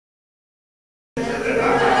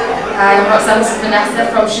Hi, I'm Rokhsaneh, this is Vanessa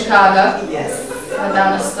from Chicago. Yes. We're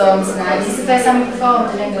down at Storm tonight. Is this the first time you performed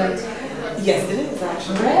in England? Yes, it is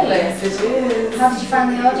actually. Really? Yes, it is. How did you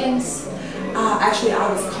find the audience? Actually,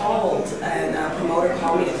 I was called, and a promoter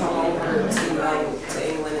called me to come over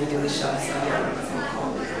to England and do the show. So I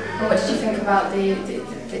called. And what did you think about the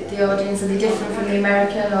audience? Are they different from the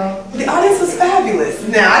American or? The audience was fabulous.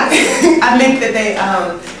 Now, I think that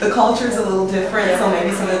the culture is a little different, so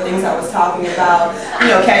maybe some of the things I was talking about,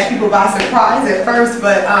 catch people by surprise at first,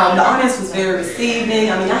 but the audience was very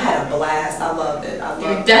receiving. I mean, I had a blast. I loved it.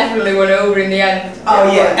 You definitely won over in the end.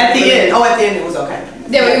 Oh yeah, at the end. Oh, at the end it was okay.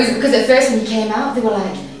 No, it was because at first when you came out, they were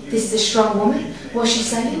like, "This is a strong woman. What's she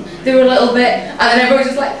saying?" They were a little bit, and then everyone was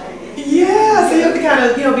just like, yeah. So you have to kind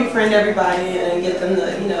of, befriend everybody and get them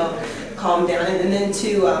to, calm down. And then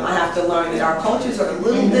too, I have to learn that our cultures are a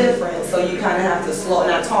little different. So you kind of have to slow.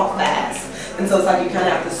 And I talk fast, and so it's like you kind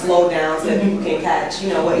of have to slow down so that people can catch,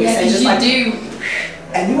 what you're saying. Just like do.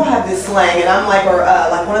 And you will have this slang, and I'm like, or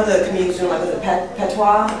like one of the comedians doing like, was it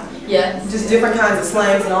patois? Yeah. Just different kinds of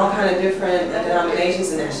slangs and all kind of different denominations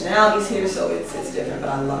and nationalities here, so it's different, but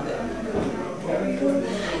I love it. I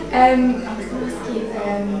was going to ask you,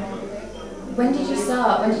 when did you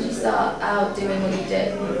start? When did you start out doing what you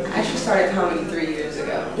did? I actually started comedy 3 years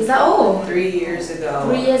ago. Is that all? 3 years ago.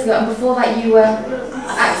 3 years ago, and before that you were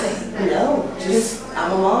acting? No, just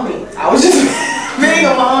I'm a mommy. I was just being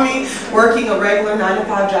a mommy, working a regular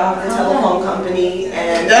 9-to-5 job at a telephone company,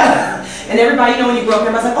 and everybody, when you grow up,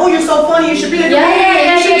 everybody's like, "Oh, you're so funny, you should be a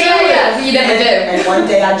comedian, you should do it." But you never do. And one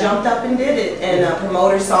day I jumped up and did it, and a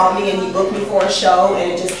promoter saw me and he booked me for a show,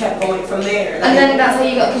 and it just kept going from there. And then that's how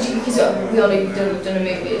you got, because we all know you've done a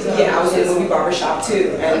movie as well. Yeah, I was in a movie Barbershop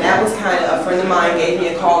too, and that was kind of, a friend of mine gave me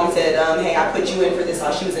a call and said, "Hey, I put you in for this."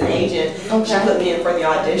 She was an agent. Okay. She put me in for the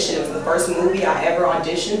audition. It was the first movie I ever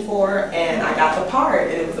auditioned for, and I got the part,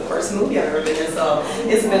 and it was the first movie I've ever been in. So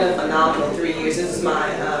it's been a phenomenal 3 years. This is my,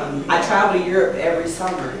 I travel to Europe every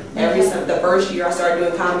summer. Every summer. The first year I started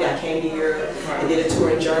doing comedy, I came to Europe and did a tour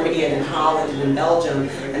in Germany and in Holland and in Belgium.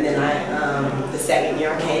 And then the second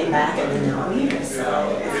year I came back, and then now I'm here.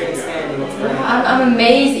 So it's been expanding. It's great. I'm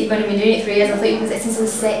amazed that you've only been doing it 3 years. I thought you were since you were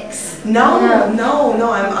 6. No.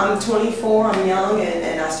 I'm 24. I'm young,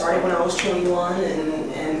 and I started when I was 21.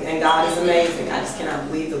 And God is amazing. I just cannot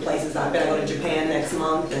believe the places I've been. I go to Japan next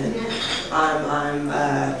month, and I'm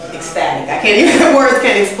ecstatic. I can't even, words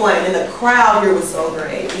can't explain. And the crowd here was so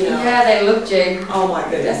great. Yeah, they loved you. Oh my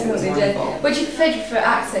goodness, it was wonderful. What do you prefer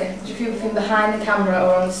acting? Do you prefer behind the camera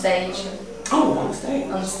or on the stage? Oh, on stage.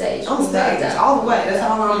 On stage. On stage, all the way. That's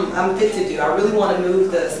all I'm fit to do. I really want to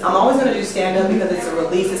move this. I'm always going to do stand-up because it's a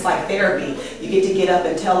release. It's like therapy. You get up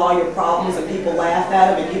and tell all your problems, and people laugh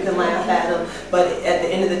at them, and you can laugh at them. But at the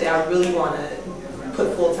end of the day, I really want to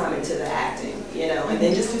put full time into the acting, and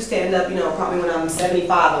then just do stand-up. Probably when I'm 75,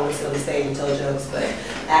 I want to sit on the stage and tell jokes. But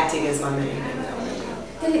acting is my main thing.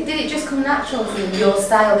 Did it just come natural to you, your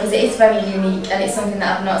style? Because it is very unique, and it's something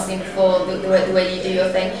that I've not seen before, the way you do your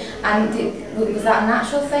thing. And was that a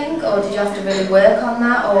natural thing, or did you have to really work on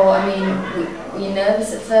that? Or, I mean, were you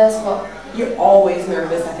nervous at first? What? You're always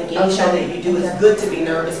nervous. I think any show that you do is good to be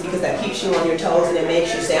nervous because that keeps you on your toes and it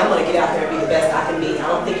makes you say, "I'm going to get out there and be the best I can be." I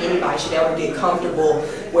don't think anybody should ever get comfortable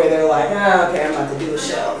where they're like, "Okay, I'm about to do a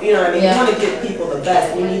show." You know what I mean? You want to give people the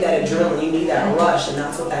best. You need that adrenaline. You need that rush, and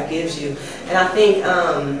that's what that gives you. And I think,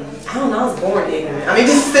 I don't know, I was born ignorant. I mean,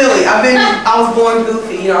 just silly. I was born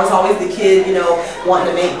goofy. I was always the kid, wanting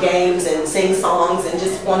to make games and sing songs and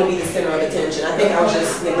just want to be the center of attention. I think I was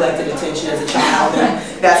just neglected attention as a child, and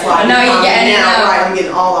that's why I'm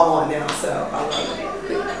getting all I want now. So I love it.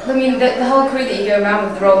 I mean, the whole crew that you go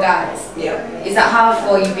around with, they're all guys. Yeah. Is that hard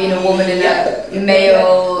for you being a woman in the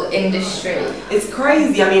male industry? It's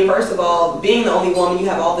crazy. I mean, first of all, being the only woman, you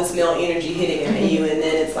have all this male energy hitting at you, and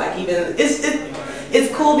then it's like it's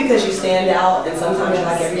cool because you stand out, and sometimes you're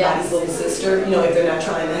like everybody's little sister, if they're not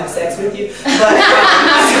trying to have sex with you. But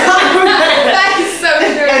that is so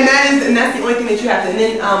true. And that's the only thing that you have to. And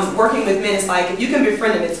then working with men, it's like if you can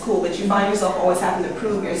befriend them, it's cool. But you find yourself always having to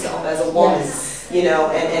prove yourself as a woman. Yes.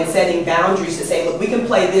 And setting boundaries to say, look, we can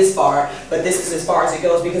play this far, but this is as far as it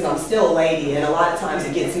goes because I'm still a lady, and a lot of times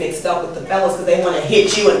it gets mixed up with the fellas because they want to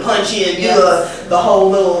hit you and punch you and do the whole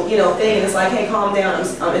little thing, and it's like, hey, calm down,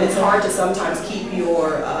 and it's hard to sometimes keep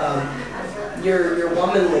your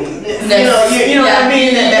womanly, you know what I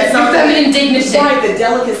mean? That's your feminine dignity. Right, the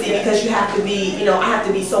delicacy, because you have to be, I have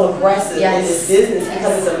to be so aggressive in this business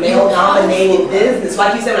because it's a male-dominated business.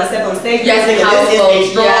 Like you said, when I stepped on stage, this is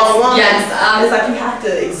a strong woman. It's like you have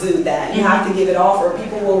to exude that. You have to give it off, or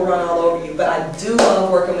people will run all over you. But I do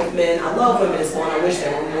love working with men. I love women as one. I wish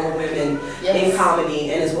there were more women in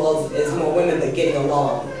comedy, and as well as more women that getting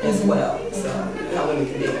along as well. So how women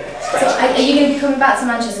can be. So are you going to be coming back to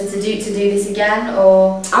Manchester to do this again,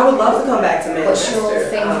 or? I would love to come back to Manchester. What's your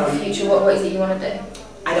thing for the future? What is it you want to do?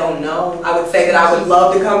 I don't know. I would say that I would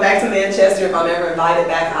love to come back to Manchester. If I'm ever invited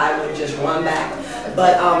back, I would just run back.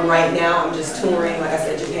 But right now I'm just touring. Like I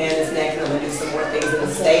said, Japan is next, and I'm gonna do some more things in the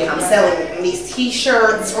States. I'm selling these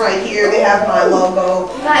T-shirts right here. They have my logo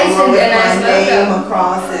along with my name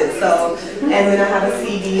across it. So, and then I have a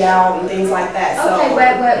CD out and things like that. So, okay,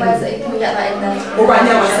 where's it? Can we get that in there? Well, right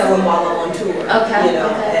now I'm selling while I'm on tour. Okay. You know,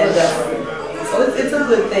 and so it's a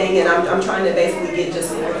good thing, and I'm trying to basically get just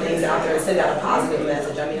some more things out there and send out a positive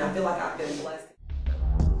message. I mean, I feel like I've been blessed.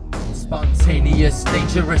 Spontaneous,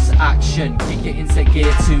 dangerous action. Kick it into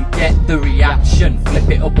gear to get the reaction. Flip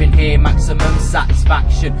it up in here, maximum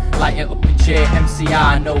satisfaction. Light it up in cheer,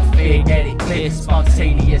 MCR, no fear, get it clear.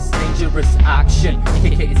 Spontaneous, dangerous action.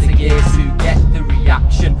 Kick it into gear to get the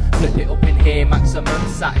reaction. Flip it up in here, maximum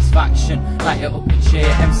satisfaction. Light it up in cheer,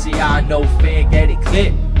 MCR, no fear, get it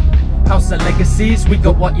clear. House of Legacies, we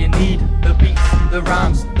got what you need. The beats, the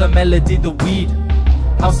rhymes, the melody, the weed.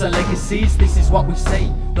 House of Legacies, this is what we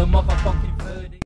say. The motherfucking